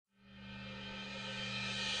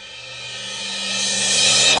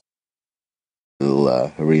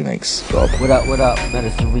remix, Rob. What up,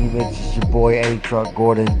 Medicine Remix? It's your boy A-Truck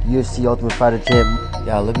Gordon, UFC Ultimate Fighter champ.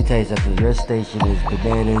 Y'all, let me tell you something. Your station is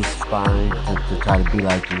bananas, inspiring to try to be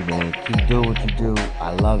like you, man. Keep doing what you do.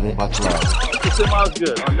 I love it. Much love. It's Miles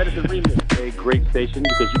Good on Medicine Remix. A great station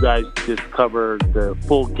because you guys just cover the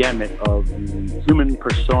full gamut of the human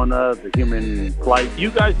persona, the human plight. You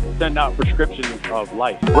guys send out prescriptions of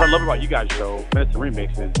life. What I love about you guys' show, Medicine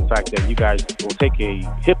Remix, is the fact that you guys will take a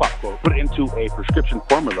hip-hop quote, put it into a prescription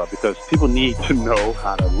formula because people need to know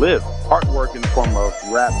how to live. Artwork in the form of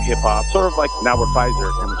rap, hip-hop, sort of like now we're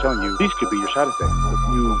Pfizer, and we're telling you these could be your side effects.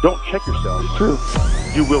 If you don't check yourself, it's true,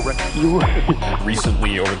 you will wreck you.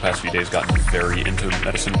 Recently, over the past few days, gotten very into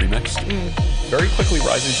Medicine Remix. Very quickly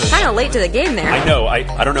rising to... Kind of late to the game there. I know,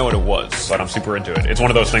 I don't know what it was, but I'm super into it. It's one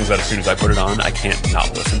of those things that as soon as I put it on, I can't not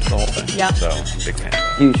listen to the whole thing. Yep. So, big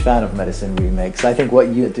fan. Huge fan of Medicine Remix. I think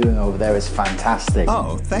what you're doing over there is fantastic.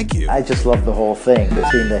 Oh, thank you. I just love the whole thing.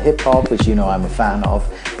 Between the hip hop, which you know I'm a fan of,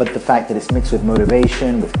 but the fact that it's mixed with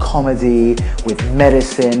motivation, with comedy, with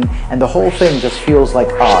medicine, and the whole thing just feels like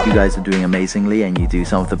art. You guys are doing amazingly, and you do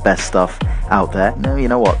some of the best stuff out there. No, you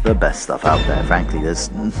know what? The best stuff out there. Frankly, there's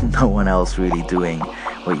no one else really doing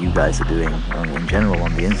what you guys are doing in general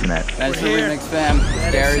on the internet. Medicine Remix fam,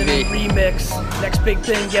 Gary V. Remix, next big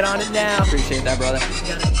thing, get on it now. Appreciate that, brother.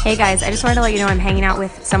 Hey guys, I just wanted to let you know I'm hanging out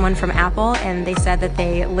with someone from Apple and they said that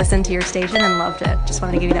they listened to your station and loved it. Just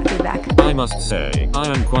wanted to give you that feedback. I must say, I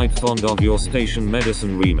am quite fond of your station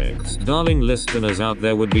Medicine Remix. Darling listeners out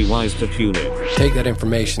there would be wise to tune in. Take that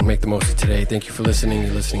information, make the most of today. Thank you for listening.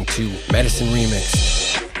 You're listening to Medicine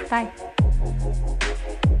Remix. Bye.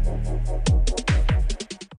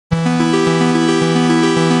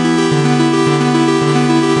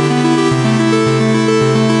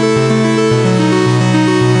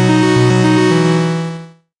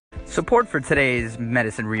 Support for today's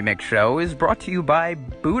Medicine Remix show is brought to you by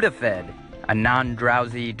Budafed, a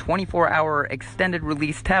non-drowsy 24-hour extended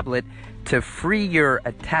release tablet to free your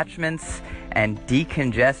attachments and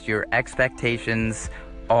decongest your expectations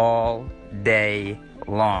all day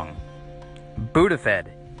long. Budafed,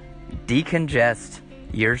 decongest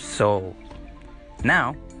your soul.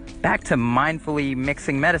 Now, back to mindfully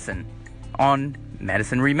mixing medicine on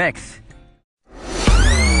Medicine Remix.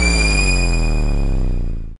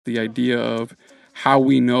 The idea of how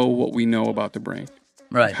we know what we know about the brain.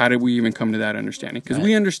 Right. How did we even come to that understanding? Because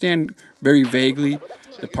we understand very vaguely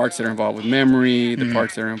the parts that are involved with memory, the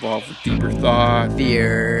parts that are involved with deeper thought.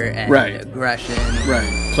 Fear and aggression.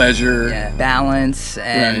 Right. Pleasure. Yeah. Balance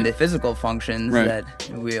and physical functions that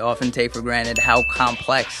we often take for granted how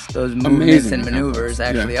complex those movements and maneuvers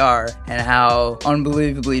actually are and how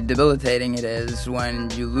unbelievably debilitating it is when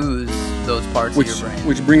you lose those parts of your brain.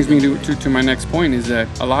 Which brings me to my next point is that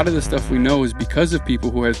a lot of the stuff we know is because of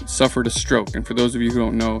people who have suffered a stroke. And for those of you who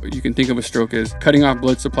don't know, you can think of a stroke as cutting off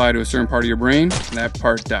blood supply to a certain part of your brain, and that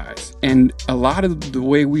part dies. And a lot of the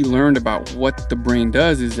way we learned about what the brain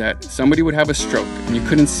does is that somebody would have a stroke and you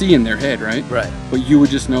couldn't see in their head, right? Right. But you would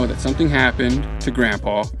just know that something happened to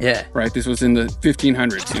grandpa. Yeah. Right? This was in the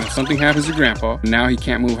 1500s. You know, something happens to grandpa. And now he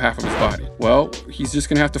can't move half of his body. Well, he's just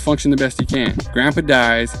going to have to function the best he can. Grandpa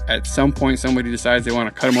dies. At some point, somebody decides they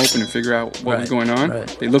want to cut him open and figure out what was going on.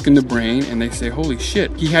 Right. They look in the brain and they say, holy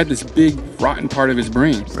shit, he had this big rotten part of his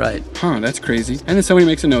brain. Right. Huh, that's crazy. And then somebody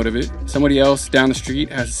makes a note of it. Somebody else down the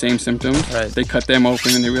street has the same symptoms. Right. They cut them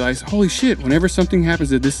open and they realize, holy shit, whenever something happens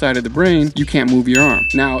to this side of the brain, you can't move your arm.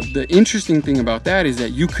 Now, the interesting thing about that is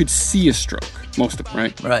that you could see a stroke. Most of them,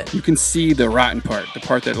 right? Right. You can see the rotten part, the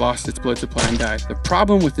part that lost its blood supply and died. The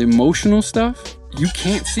problem with emotional stuff, you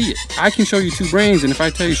can't see it. I can show you two brains, and if I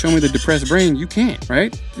tell you, show me the depressed brain, you can't,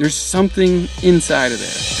 right? There's something inside of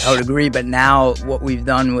there. I would agree, but now what we've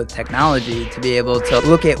done with technology to be able to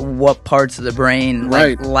look at what parts of the brain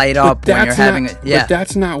light up when you're having it. Yeah. But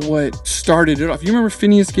that's not what started it off. You remember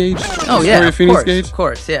Phineas Gage? Oh, yeah, of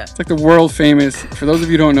course, yeah. It's like the world famous, for those of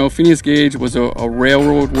you who don't know, Phineas Gage was a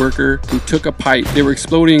railroad worker who took a pipe. They were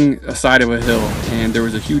exploding a side of a hill, and there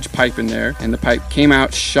was a huge pipe in there, and the pipe came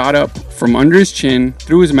out, shot up from under his chin,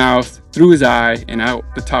 through his mouth, through his eye, and out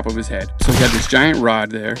the top of his head. So he had this giant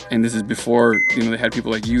rod there, and this is before, you know, they had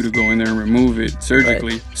people like you to go in there and remove it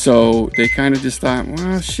surgically. Right. So they kind of just thought,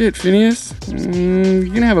 well, shit, Phineas,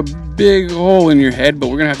 you're gonna have a big hole in your head, but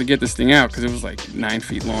we're gonna have to get this thing out, because it was like 9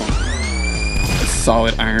 feet long. A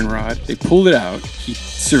solid iron rod. They pulled it out, he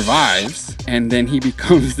survives, and then he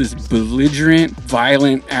becomes this belligerent,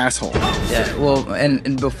 violent asshole. Yeah, well,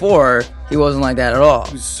 and before, he wasn't like that at all.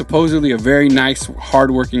 He was supposedly a very nice,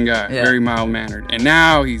 hardworking guy, very mild-mannered. And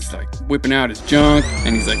now he's like whipping out his junk,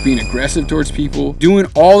 and he's like being aggressive towards people, doing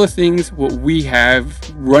all the things what we have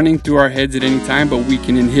running through our heads at any time, but we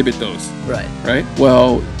can inhibit those. Right?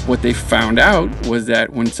 Well, what they found out was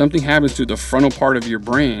that when something happens to the frontal part of your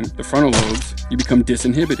brain, the frontal lobes, you become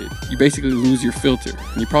disinhibited. You basically lose your filter.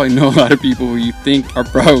 And you probably know a lot of people who you think are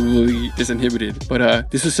probably disinhibited. But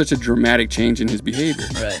this was such a dramatic change in his behavior.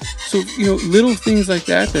 Right. So, you know, little things like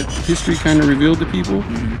that history kind of revealed to people.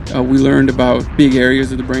 We learned about big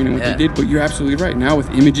areas of the brain and what they did. But you're absolutely right. Now with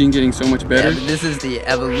imaging getting so much better. Yeah, but this is the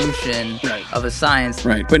evolution of a science.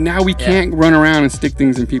 Right. But now we can't run around and stick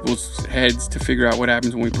things in people's heads to figure out what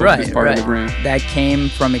happens when we put this part of the brain. That came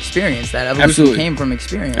from experience. That evolution came from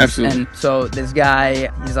experience. Absolutely. And so this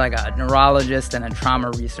guy, he's like a neurologist and a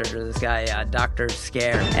trauma researcher. This guy, Dr.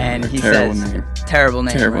 Scare, and he says terrible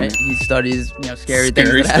name, right? He studies, you know, scary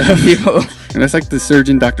things that happen to people. And that's like the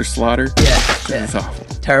surgeon, Dr. Slaughter. Yeah. That's awful.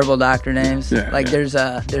 Terrible doctor names. There's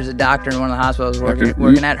a doctor in one of the hospitals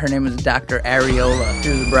working at. Her name was Dr. Areola. She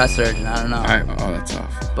was a breast surgeon. I don't know. Oh, that's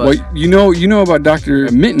awful. But well, you know about Dr.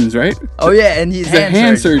 Mittens, right? Oh yeah, and he's a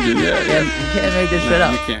hand surgeon. Yeah, you can't make this shit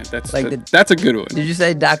up. You can't. That's a good one. Did you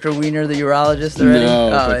say Dr. Wiener, the urologist already? No,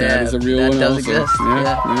 but that is a real one. That does also. exist.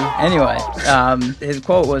 Yeah. Anyway, his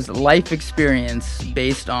quote was, "Life experience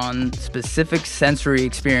based on specific sensory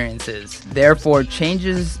experiences, therefore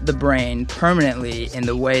changes the brain permanently in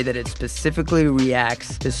the way that it specifically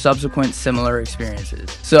reacts to subsequent similar experiences."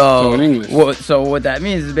 So in English. So what that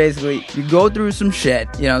means is basically you go through some shit,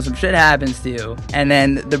 you know, some shit happens to you, and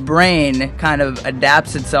then the brain kind of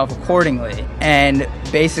adapts itself accordingly. And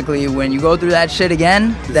basically when you go through that shit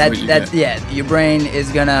again, your brain is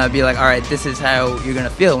gonna be like, all right, this is how you're gonna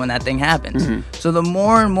feel when that thing happens. So the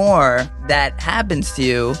more and more that happens to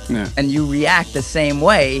you and you react the same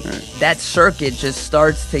way, that circuit just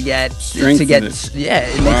starts to get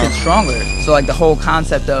it makes it stronger. So like the whole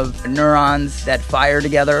concept of neurons that fire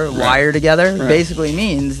together, wire together, basically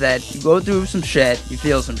means that you go through some shit, you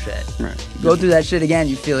feel some shit. You go through that shit again,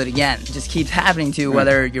 you feel it again. It just keeps happening to you,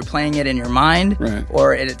 whether you're playing it in your mind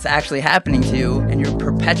or it's actually happening to you, and you're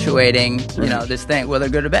perpetuating, you know, this thing, whether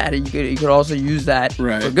good or bad. You could also use that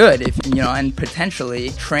for good, if you know, and potentially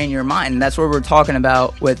train your mind. And that's what we're talking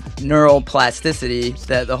about with neuroplasticity,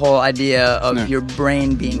 that the whole idea of your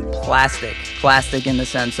brain being plastic in the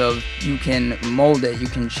sense of you can mold it, you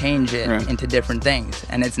can change it into different things,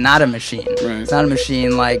 and it's not a machine. It's not a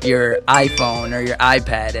machine like your iPhone or your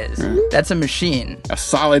iPad is. That's a machine, a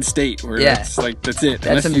solid state where it's like that's it.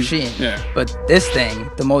 That's a machine. But this thing,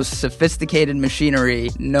 the most sophisticated machinery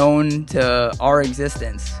known to our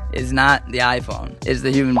existence, is not the iPhone, is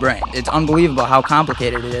the human brain. It's unbelievable how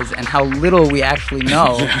complicated it is and how little we actually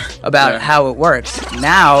know about how it works.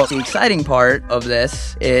 Now, the exciting part of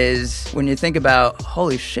this is when you think about,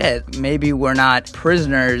 holy shit, maybe we're not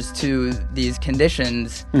prisoners to these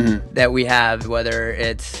conditions that we have, whether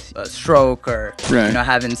it's a stroke or you know,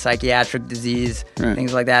 having psychiatric disease,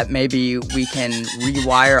 things like that. Maybe we can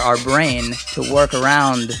rewire our brain to work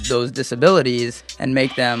around those disabilities and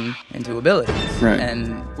make them into abilities.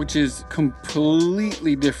 And which is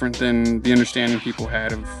completely different than the understanding people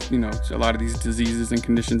had of, you know, a lot of these diseases and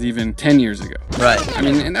conditions even 10 years ago. I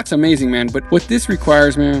mean, and that's amazing, man. But what this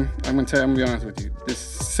requires, man, I'm gonna be honest with you. This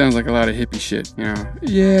sounds like a lot of hippie shit, you know?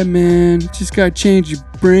 Yeah, man, just gotta change your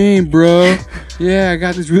brain, bro. Yeah, I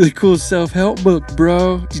got this really cool self-help book,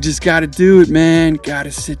 bro. You just gotta do it, man.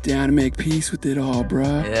 Gotta sit down and make peace with it all,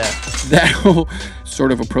 bro. That whole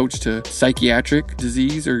sort of approach to psychiatric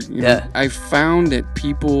disease, or you know, I found that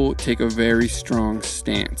people take a very strong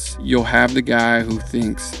stance. You'll have the guy who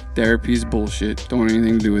thinks therapy is bullshit, don't want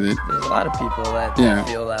anything to do with it. There's a lot of people that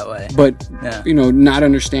feel that way. But you know, not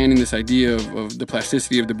understanding this idea of the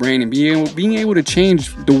plasticity of the brain and being able to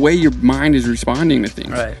change the way your mind is responding to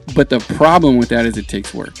things. But the problem with that is it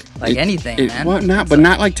takes work. Like anything, man. Well, but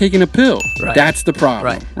not like taking a pill. That's the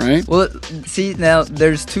problem, right? Well, see, now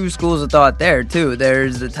there's two schools of thought there too.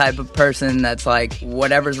 There's the type of person that's like,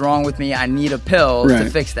 whatever's wrong with me, I need a pill to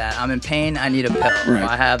fix that. I'm in pain, I need a pill. If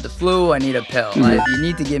I have the flu, I need a pill. Like, you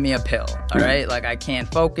need to give me a pill, all right? Like, I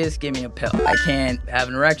can't focus, give me a pill. I can't have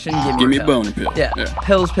an erection, give me a boner pill.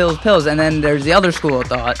 Pills. And then there's the other school of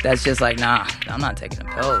thought that's just like, nah, I'm not taking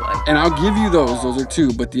a pill. Like, and I'll give you those are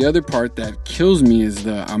two. But the other part that kills me is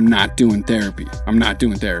I'm not doing therapy.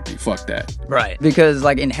 Fuck that. Because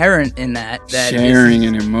like inherent in that sharing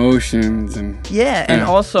and emotions and and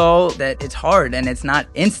also that it's hard and it's not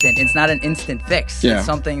instant. It's not an instant fix. It's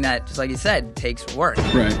something that, just like you said, takes work.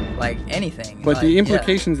 Like anything. But the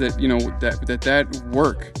implications that, you know, that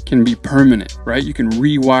work can be permanent, right? You can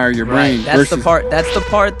rewire your brain. That's the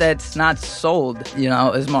part that's not sold, you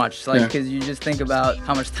know, as much. Like, because you just think about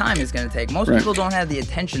how much time it's going to take. Most people don't have the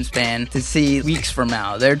attention span to see weeks from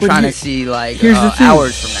now. They're trying to see like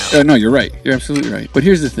hours from now. No, you're right. You're absolutely right. But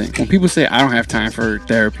here's the thing: when people say, "I don't have time for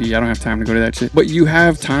therapy. I don't have time to go to that shit," but you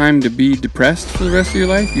have time to be depressed for the rest of your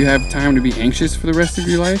life. You have time to be anxious for the rest of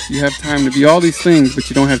your life. You have time to be all these things, but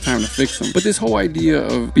you don't have time to fix them. But this whole idea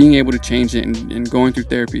of being able to change it and going through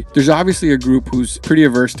therapy, there's obviously a group who's pretty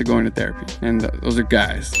averse to going to therapy, and those are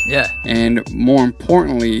guys. Yeah. And more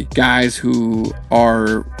importantly, guys who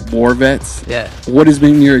are war vets. Yeah. What has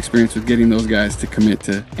been your experience with getting those guys to commit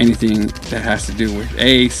to anything that has to do with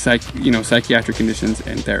psychiatric conditions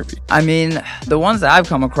and therapy? I mean, the ones that I've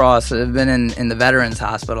come across have been in the Veterans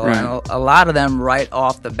Hospital, and a lot of them right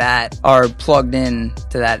off the bat are plugged in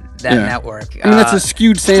to that network. I mean, that's a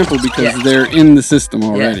skewed sample because they're in the system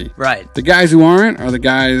already. Yeah, right. The guys who aren't are the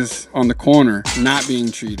guys on the corner not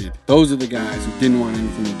being treated. Those are the guys who didn't want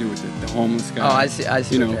anything to do with it. The homeless guys. Oh, I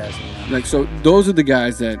see. You know, like, so those are the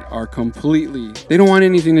guys that are completely, they don't want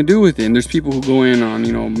anything to do with it. And there's people who go in on,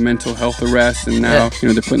 mental health arrests, and now,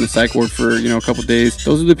 they're put in the psych ward for, a couple days.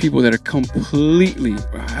 Those are the people that are completely,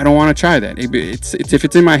 I don't want to try that. It's if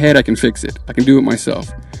it's in my head, I can fix it. I can do it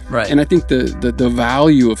myself. Right. And I think the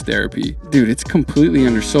value of therapy, dude, it's completely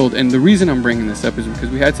undersold. And the reason I'm bringing this up is because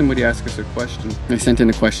we had somebody ask us a question. They sent in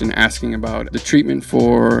a question asking about the treatment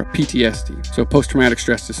for PTSD, so post-traumatic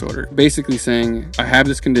stress disorder. Basically saying, I have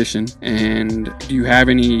this condition, and do you have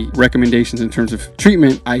any recommendations in terms of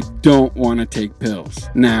treatment? I don't want to take pills.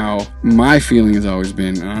 Now, my feeling has always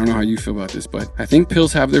been, and I don't know how you feel about this, but I think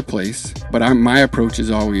pills have their place, but my approach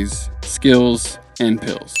is always skills and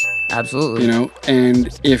pills. Absolutely.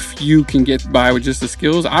 And if you can get by with just the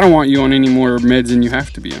skills, I don't want you on any more meds than you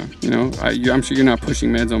have to be on. I'm sure you're not pushing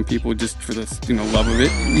meds on people just for the love of it.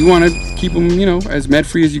 You want to keep them, as med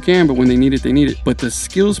free as you can, but when they need it, they need it. But the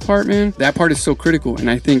skills part, man, that part is so critical, and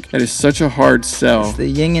I think that is such a hard sell. It's the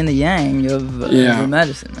yin and the yang of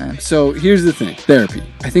medicine, man. So here's the thing: therapy.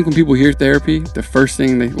 I think when people hear therapy, the first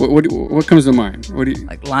thing what comes to mind? What do you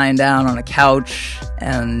like? Lying down on a couch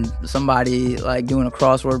and somebody like doing a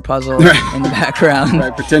crossword puzzle in the background.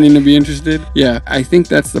 Right, pretending to be interested. Yeah, I think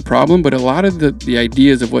that's the problem. But a lot of the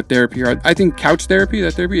ideas of what therapy are, I think couch therapy,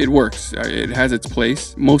 it works. It has its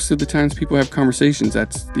place. Most of the times people have conversations.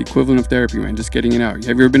 That's the equivalent of therapy, man, just getting it out.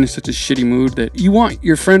 Have you ever been in such a shitty mood that you want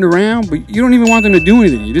your friend around, but you don't even want them to do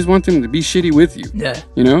anything? You just want them to be shitty with you. Yeah.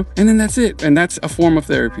 And then that's it. And that's a form of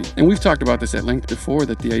therapy. And we've talked about this at length before,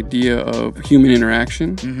 that the idea of human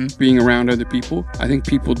interaction, being around other people, I think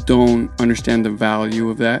people don't understand the value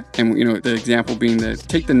of that. And, the example being that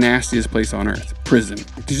take the nastiest place on earth, prison.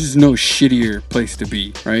 There's just no shittier place to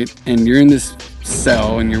be, right? And you're in this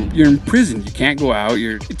cell and you're in prison. You can't go out.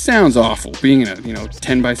 It sounds awful being in a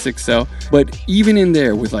 10x6 cell, but even in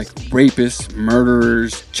there with like rapists,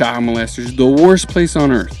 murderers, child molesters, the worst place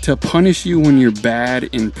on earth, to punish you when you're bad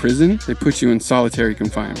in prison, they put you in solitary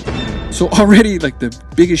confinement. So already like the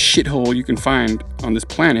biggest shithole you can find on this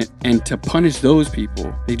planet, and to punish those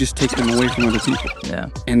people, they just take them away from other people. Yeah.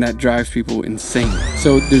 And that drives people insane.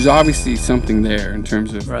 So there's obviously something there in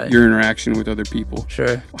terms of your interaction with other people.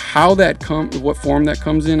 Sure. How that comes, what form that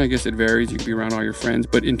comes in, I guess it varies. You can be around all your friends,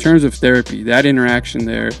 but in terms of therapy, that interaction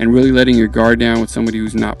there, and really letting your guard down with somebody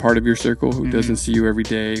who's not part of your circle, who doesn't see you every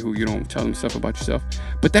day, who you don't tell them stuff about yourself.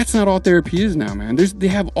 But that's not all therapy is now, man. They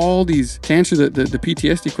have all these, to answer the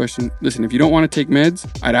PTSD question, listen, if you don't want to take meds,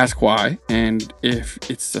 I'd ask why. And if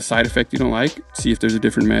it's a side effect you don't like, see if there's a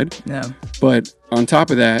different med. Yeah. But on top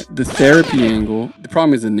of that, the therapy angle, the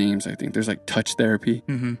problem is the names, I think. There's like touch therapy,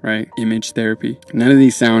 right? Image therapy. None of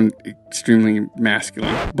these sound extremely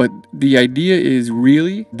masculine. But the idea is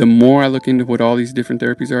really, the more I look into what all these different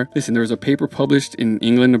therapies are, listen, there was a paper published in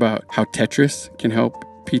England about how Tetris can help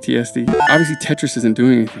PTSD. Obviously, Tetris isn't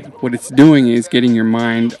doing anything. What it's doing is getting your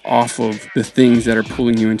mind off of the things that are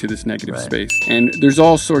pulling you into this negative space. And there's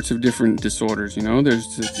all sorts of different disorders,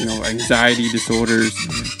 There's just, anxiety disorders,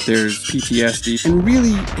 there's PTSD. And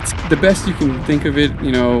really, it's the best you can think of it,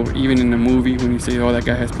 even in a movie when you say, oh, that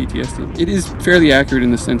guy has PTSD. It is fairly accurate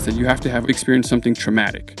in the sense that you have to have experienced something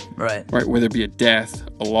traumatic. Right. Right, whether it be a death,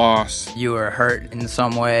 a loss. You were hurt in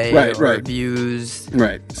some way, or abused.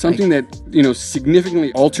 Right. Something that, significantly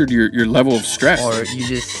really altered your level of stress. Or you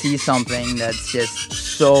just see something that's just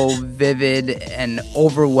so vivid and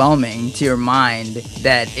overwhelming to your mind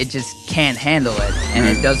that it just can't handle it, and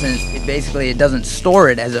it doesn't store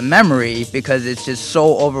it as a memory because it's just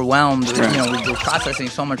so overwhelmed. Right. You know, we're processing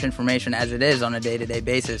so much information as it is on a day-to-day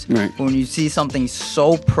basis. Right. But when you see something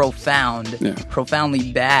so profound,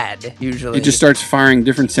 profoundly bad, usually it just starts firing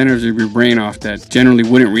different centers of your brain off that generally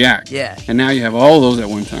wouldn't react. Yeah. And now you have all those at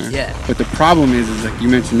one time. Yeah. But the problem is like you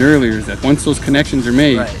mentioned earlier, is that once those connections are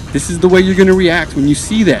made, Right. this is the way you're going to react when you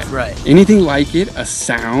see that. Right. Anything like it, a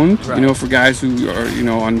sound, Right. you know, for guys who are, you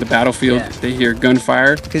know, on the battlefield, they hear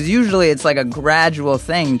gunfire. Because usually it's like a gradual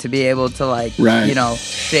thing to be able to, like, Right. you know,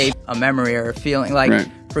 shape a memory or a feeling. Like, Right.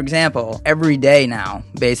 for example, every day now,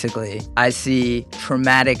 basically, I see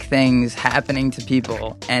traumatic things happening to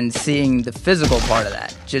people and seeing the physical part of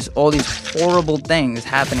that. Just all these horrible things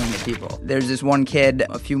happening to people. There's this one kid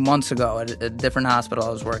a few months ago at a different hospital I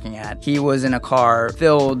was working at. He was in a car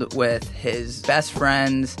filled with his best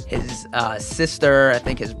friends, his sister, I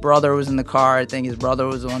think his brother was in the car, I think his brother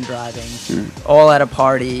was the one driving, all at a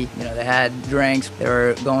party. You know, they had drinks, they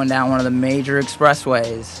were going down one of the major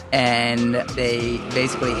expressways, and they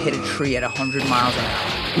basically hit a tree at 100 miles an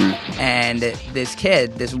hour. And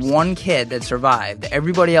this one kid that survived,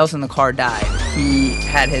 everybody else in the car died. He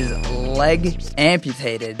had his leg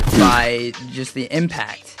amputated by just the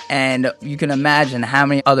impact. And you can imagine how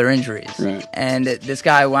many other injuries. Right. And this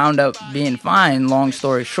guy wound up being fine, long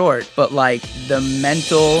story short. But like the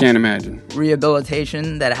mental Can't imagine.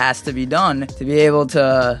 rehabilitation that has to be done to be able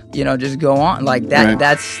to, you know, just go on like that. Right.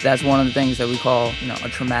 That's one of the things that we call, you know, a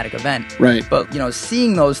traumatic event. Right. But, you know,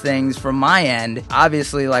 seeing those things from my end,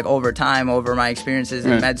 obviously, like over time, over my experiences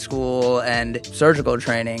in Right. med school and surgical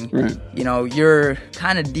training, Right. you know, you're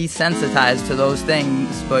kind of desensitized to those things,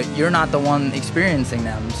 but you're not the one experiencing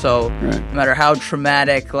them. So Right. no matter how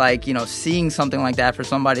traumatic, like, you know, seeing something like that for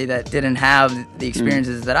somebody that didn't have the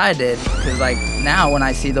experiences that I did, because like now when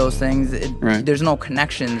I see those things, Right. there's no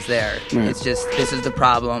connections there. Right. It's just, this is the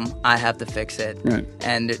problem, I have to fix it. Right.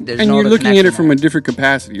 And there's And no you're other looking at connection it from a different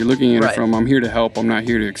capacity. You're looking at Right. it from, I'm here to help, I'm not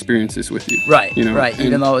here to experience this with you. Right, You know? right. And-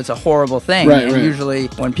 Even though it's a horrible thing, Right, and right. usually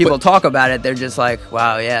when people talk about it, they're just like,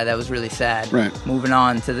 "Wow, yeah, that was really sad." Right. Moving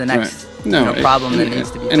on to the next No, you know, problem that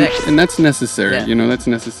needs to be fixed. And that's necessary, Yeah. you know, that's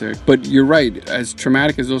necessary. But you're right, as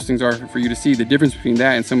traumatic as those things are for you to see, the difference between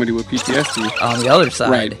that and somebody with PTSD, on the other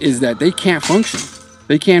side, right, is that they can't function.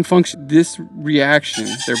 They can't function. This reaction,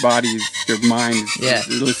 their bodies, their mind is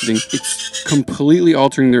eliciting, it's completely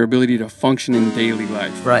altering their ability to function in daily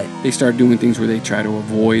life. Right. They start doing things where they try to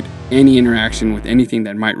avoid any interaction with anything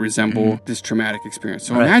that might resemble this traumatic experience.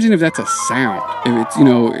 So Right. imagine if that's a sound. If it's, you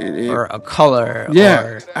know, or a color. yeah.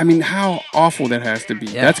 Or, I mean, how awful that has to be.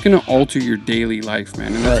 Yeah. That's going to alter your daily life, man.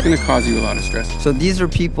 And that's Right. going to cause you a lot of stress. so these are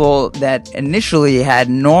people that initially had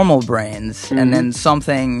normal brains, and then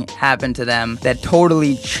something happened to them that totally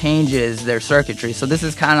changes their circuitry. So this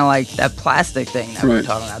is kind of like that plastic thing that we're Right.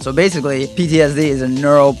 talking about. So basically, PTSD is a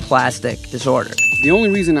neuroplastic disorder. The only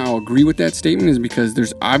reason I'll agree with that statement is because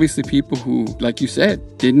there's obviously people who, like you said,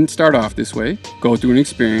 didn't start off this way, go through an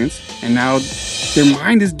experience, and now their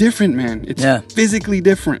mind is different, man. It's physically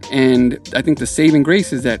different. And I think the saving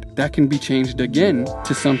grace is that that can be changed again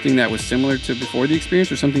to something that was similar to before the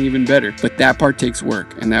experience or something even better. But that part takes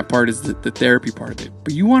work, and that part is the therapy part of it.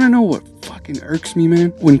 But you want to know what fucking irks me,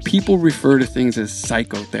 man? When people refer to things as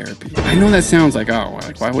psychotherapy. I know that sounds like, oh,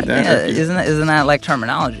 why would that Yeah, irk you? isn't that like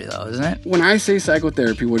terminology though, isn't it? When I say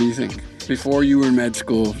psychotherapy, what do you think? Before you were in med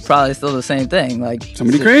school, Probably still the same thing. Like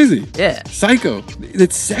somebody crazy. Yeah. Psycho. The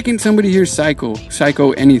second somebody hears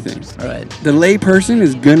psycho anything, Right. the lay person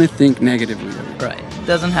is gonna think negatively of it. Right. It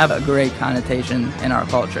doesn't have a great connotation in our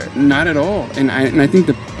culture. Not at all. And I think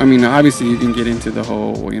I mean, obviously you can get into the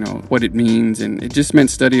whole, you know, what it means, and it just meant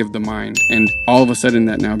study of the mind. And all of a sudden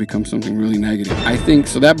that now becomes something really negative. I think,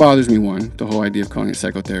 so that bothers me, one, the whole idea of calling it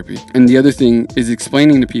psychotherapy. And the other thing is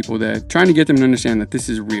explaining to people that, trying to get them to understand that this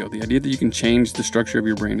is real. The idea that you can change the structure of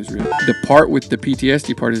your brain is real. The part with the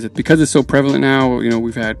PTSD part is that because it's so prevalent now, you know,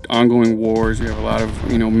 we've had ongoing wars, we have a lot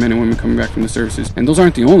of, you know, men and women coming back from the services, and those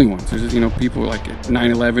aren't the only ones. There's, you know, people like at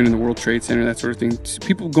 9/11 and the World Trade Center, that sort of thing.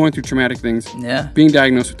 People going through traumatic things, being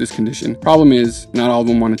diagnosed with this condition. Problem is, not all of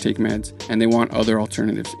them want to take meds, and they want other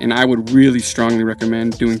alternatives. And I would really strongly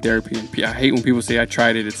recommend doing therapy. And I hate when people say, I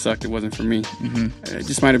tried it, it sucked, it wasn't for me. It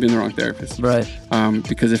just might have been the wrong therapist. Right.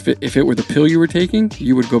 Because if it were the pill you were taking,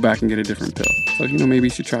 you would go back and get a different pill. So, you know, maybe you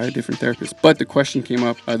should try a different therapist. But the question came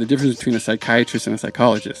up, the difference between a psychiatrist and a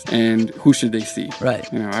psychologist, and who should they see? Right.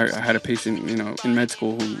 You know, I had a patient, you know, in med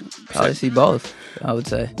school who Probably see both. I would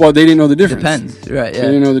say. Well, they didn't know the difference. Depends, right? Yeah. They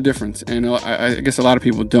didn't know the difference, and I guess a lot of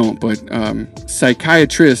people don't. But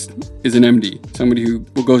psychiatrist is an MD, somebody who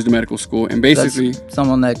goes to medical school, and basically That's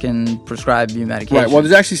someone that can prescribe you medication. Right. Well,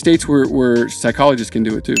 there's actually states where psychologists can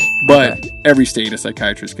do it too, but every state a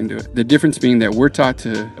psychiatrist can do it. The difference being that we're taught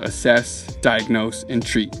to assess, diagnose, and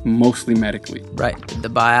treat mostly medically. Right. The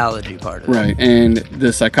biology part of it. Right. And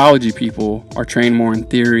the psychology people are trained more in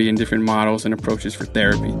theory and different models and approaches for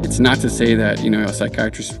therapy. It's not to say that a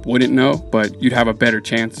psychiatrist wouldn't know, but you'd have a better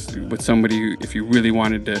chance with somebody if you really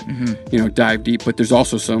wanted to dive deep. But there's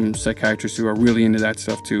also some psychiatrists who are really into that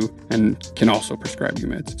stuff too and can also prescribe you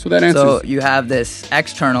meds. So that answers. So you have this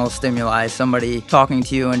external stimuli, somebody talking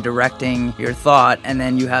to you and directing your thought, and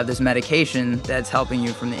then you have this medication that's helping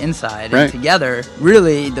you from the inside. Right. And together,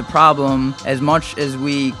 really the problem, as much as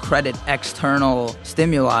we credit external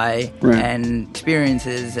stimuli and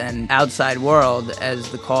experiences and outside world as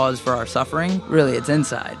the cause for our suffering, really it's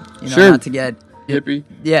inside. Not to get hippie.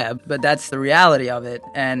 Yeah, but that's the reality of it.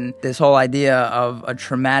 And this whole idea of a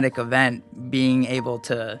traumatic event being able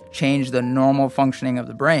to change the normal functioning of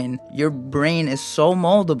the brain, your brain is so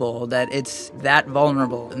moldable that it's that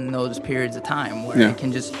vulnerable in those periods of time where it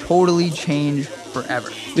can just totally change forever.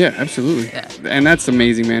 Yeah, absolutely. Yeah. And that's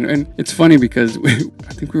amazing, man. And it's funny because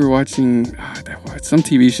I think we were watching some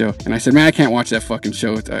TV show, and I said, man, I can't watch that fucking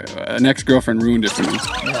show. An ex-girlfriend ruined it for me.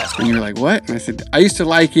 Yeah. And you were like, what? And I said, I used to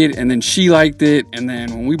like it, and then she liked it, and then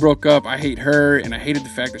when we broke up, I hate her, and I hated the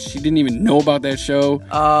fact that she didn't even know about that show.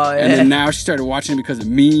 Oh, yeah. And then now she started watching it because of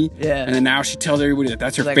me. Yeah. And then now she tells everybody that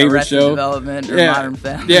that's her like favorite Arrested show. Development or Modern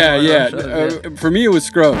Family. Yeah. Shows, For me, it was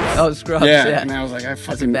Scrubs. Oh, Scrubs, yeah. And I was like,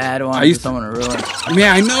 that's a bad one. I used for someone to ruin.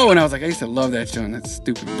 Yeah, I know. And I was like, I used to love that show, and that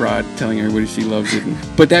stupid broad telling everybody she loves it.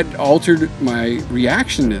 But that altered my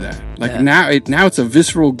reaction to that. Like now it's a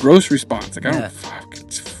visceral, gross response. Like I don't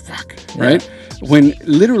fuck, right? When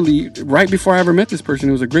literally right before I ever met this person,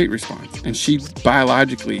 it was a great response, and she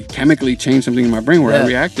biologically, chemically changed something in my brain where I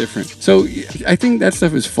react different. So I think that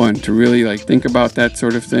stuff is fun to really like think about that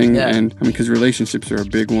sort of thing. And I mean, because relationships are a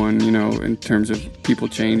big one, in terms of people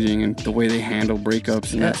changing and the way they handle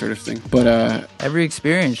breakups and that sort of thing. But every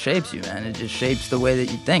experience shapes you, man. It just shapes the way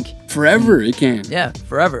that you think. Forever, it can. Yeah,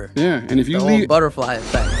 forever. Yeah, and if you the leave whole butterfly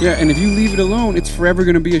effect. Yeah, and if you leave it alone, it's forever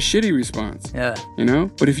going to be a shitty response. Yeah.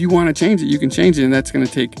 But if you want to change it, you can change it, and that's going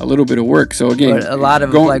to take a little bit of work. So again, but a lot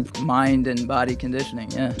of like mind and body conditioning.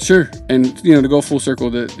 Yeah. Sure, and to go full circle,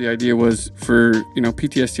 the idea was for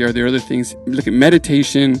PTSD. Are there other things? Look at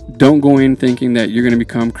meditation. Don't go in thinking that you're going to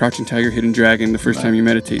become Crouching Tiger, Hidden Dragon the first time you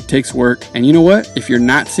meditate. It takes work, and you know what? If you're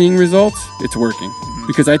not seeing results, it's working.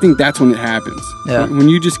 Because I think that's when it happens. Yeah. When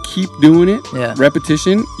you just keep doing it,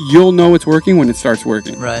 repetition, you'll know it's working when it starts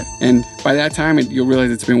working. Right. And by that time, you'll realize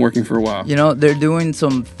it's been working for a while. They're doing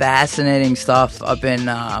some fascinating stuff up in,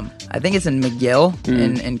 I think it's in McGill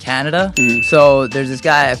in Canada. So there's this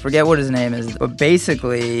guy, I forget what his name is, but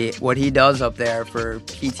basically what he does up there for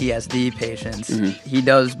PTSD patients, he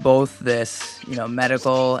does both this,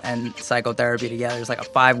 medical and psychotherapy together. It's like a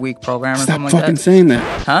 5-week program or something like that. Stop fucking saying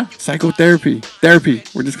that. Huh? Psychotherapy. Therapy.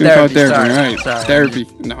 We're just going to call it therapy. Sorry, All right. sorry. Therapy.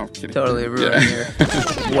 No, I'm kidding. Totally ruined here.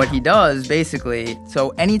 What he does, basically, so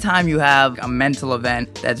anytime you have a mental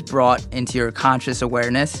event that's brought into your conscious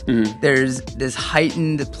awareness, there's this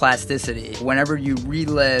heightened plasticity. Whenever you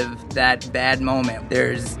relive that bad moment,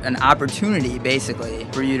 there's an opportunity, basically,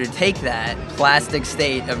 for you to take that plastic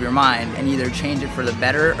state of your mind and either change it for the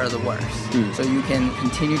better or the worse. So you can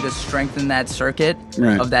continue to strengthen that circuit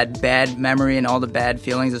of that bad memory and all the bad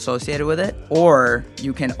feelings associated with it, or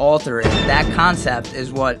you can alter it. That concept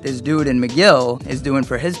is what this dude in McGill is doing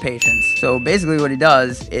for his patients. So basically what he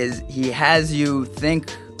does is he has you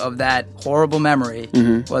think of that horrible memory,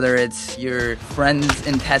 whether it's your friend's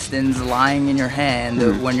intestines lying in your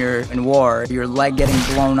hand when you're in war, your leg getting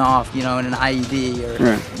blown off, in an IED,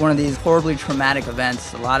 or one of these horribly traumatic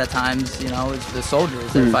events. A lot of times, it's the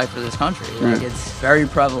soldiers that fight for this country. Like, it's very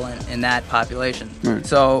prevalent in that population.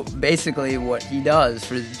 So basically what he does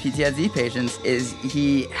for the PTSD patients is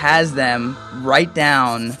he has them write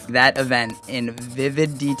down that event in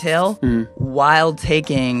vivid detail while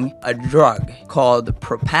taking a drug called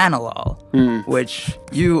propanolol, which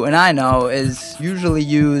you and I know is usually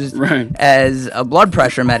used as a blood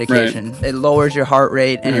pressure medication. It lowers your heart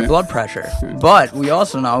rate and your blood pressure. But we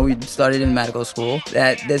also know, we studied in medical school,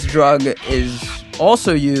 that this drug is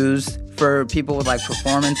also used for people with like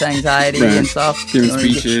performance anxiety Right. and stuff. Giving You know,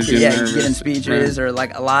 speeches, get- getting yeah, nervous. giving speeches, Right. or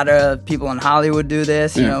like a lot of people in Hollywood do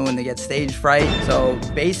this, you Yeah. know, when they get stage fright. So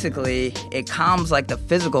basically, it calms like the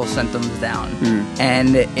physical symptoms down,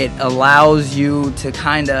 and it allows you to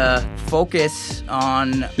kind of focus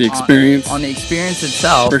on The experience. on the experience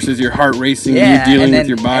itself. Versus your heart racing, Yeah, you dealing and then- with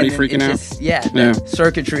your body and then freaking it out. just- yeah, Yeah. the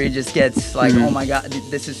circuitry just gets like, Mhm. oh my god,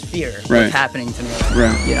 this is fear. Right. What's happening to me?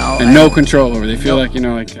 Right. You know, and no control over it. They feel like, you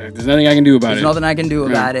know, like there's nothing I can do about there's it. nothing I can do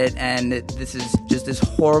Right. about it, and this is just this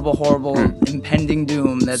horrible, horrible impending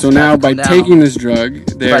doom. That's So about now to by come down. taking this drug,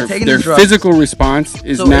 their taking their this drug- physical response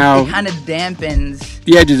is so now it kind of dampens.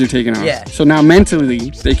 the edges are taken off. Yeah. So now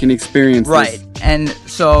mentally they can experience Right. this. And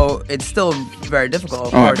so it's still very difficult,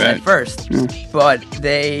 of Oh, I course, bet. at first. Mm. But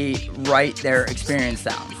they write their experience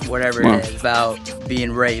down, whatever Wow. it is, about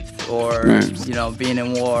being raped or, Right. you know, being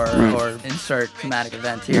in war Right. or insert traumatic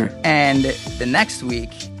event here. And the next week,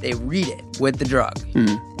 they read it with the drug.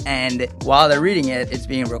 Mhm. And while they're reading it, it's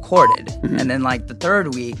being recorded. Mm-hmm. And then, like, the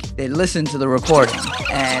third week, they listen to the recording.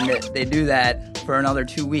 And they do that for another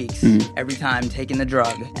 2 weeks, Mhm. every time taking the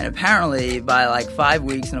drug. And apparently, by like 5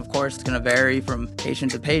 weeks, and of course, it's going to vary from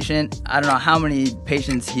patient to patient. I don't know how many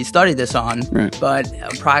patients he studied this on, Right. but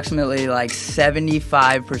approximately like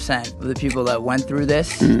 75% of the people that went through this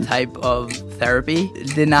Mhm. type of therapy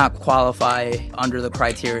did not qualify under the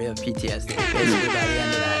criteria of PTSD, basically by the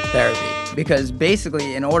end of that therapy. Because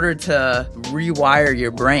basically, in order to rewire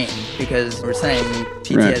your brain, because we're saying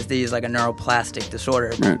PTSD is like a neuroplastic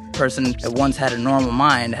disorder. Right. Person that once had a normal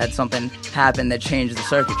mind had something happen that changed the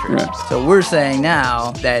circuitry. Right. So we're saying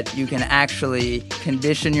now that you can actually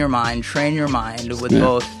condition your mind, train your mind with Yeah.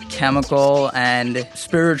 both chemical and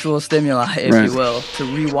spiritual stimuli, if Right. you will, to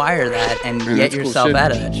rewire that and Man, get that's cool yourself shit.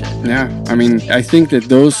 out of that shit. Yeah. I mean, I think that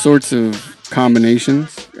those sorts of combinations,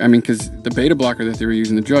 I mean, because the beta blocker that they were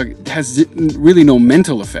using, the drug, has really no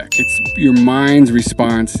mental effect. It's your mind's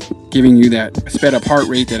response giving you that sped up heart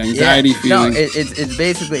rate, that anxiety feeling. No, it's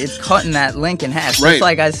basically, it's cutting that link in half. Right. Just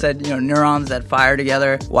like I said, you know, neurons that fire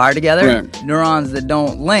together, wire together. Right. Neurons that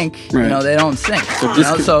don't link, Right. you know, they don't sync. So You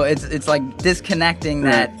know? So it's like disconnecting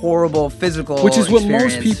Right. that horrible physical Which is what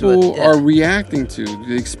most experience people with- are reacting to.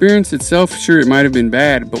 The experience itself, sure, it might have been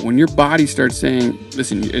bad, but when your body starts saying,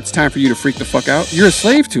 listen, it's time for you to freak the fuck out, you're a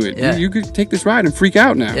slave to it. Yeah. You could take this ride and freak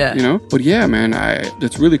out now, Yeah. you know? But yeah, man,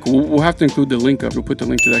 that's really cool. We'll have to include the link up. We'll put the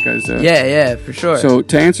link to that guy's... Yeah, for sure. So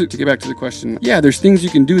to get back to the question, yeah, there's things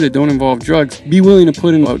you can do that don't involve drugs. Be willing to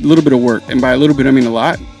put in a little bit of work. And by a little bit, I mean a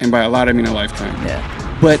lot. And by a lot, I mean a lifetime. Yeah.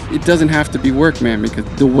 But it doesn't have to be work, man, because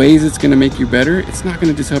the ways it's going to make you better, it's not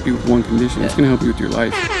going to just help you with one condition. It's going to help you with your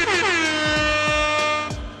life.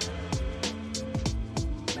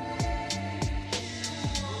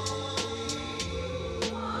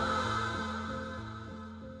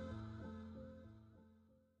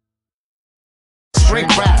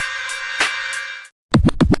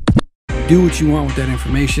 Do what you want with that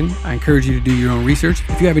information. I encourage you to do your own research.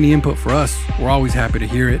 If you have any input for us, we're always happy to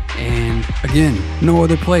hear it. And again, no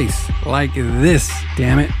other place like this,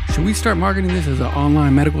 damn it. Should we start marketing this as an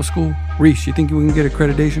online medical school? Reese, you think we can get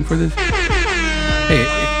accreditation for this? Hey,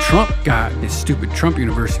 if Trump got his stupid Trump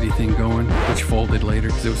University thing going, which folded later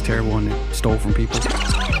because it was terrible and it stole from people.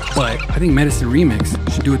 But I think Medicine Remix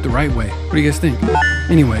should do it the right way. What do you guys think?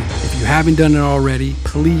 Anyway, if you haven't done it already,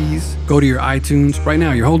 please go to your iTunes. Right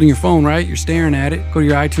now, you're holding your phone, right? You're staring at it. Go to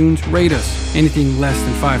your iTunes, rate us. Anything less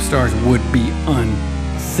than 5 stars would be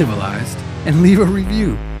uncivilized. And leave a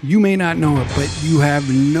review. You may not know it, but you have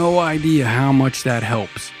no idea how much that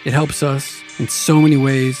helps. It helps us in so many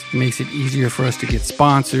ways. It makes it easier for us to get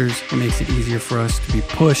sponsors. It makes it easier for us to be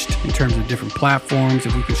pushed in terms of different platforms.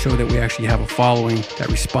 If we can show that we actually have a following that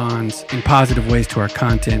responds in positive ways to our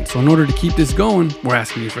content. So in order to keep this going, we're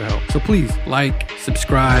asking you for help. So please like,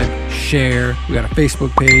 subscribe, share. We got a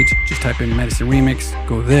Facebook page. Just type in Medicine Remix.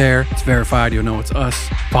 Go there. It's verified. You'll know it's us.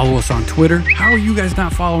 Follow us on Twitter. How are you guys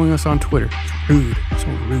not following us on Twitter? It's rude. So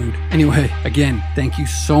rude. Anyway, again, thank you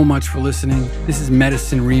so much for listening. This is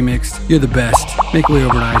Medicine Remixed. You're the best. Make your way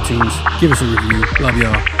over to iTunes. Give us a review. Love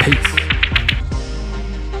y'all. Peace.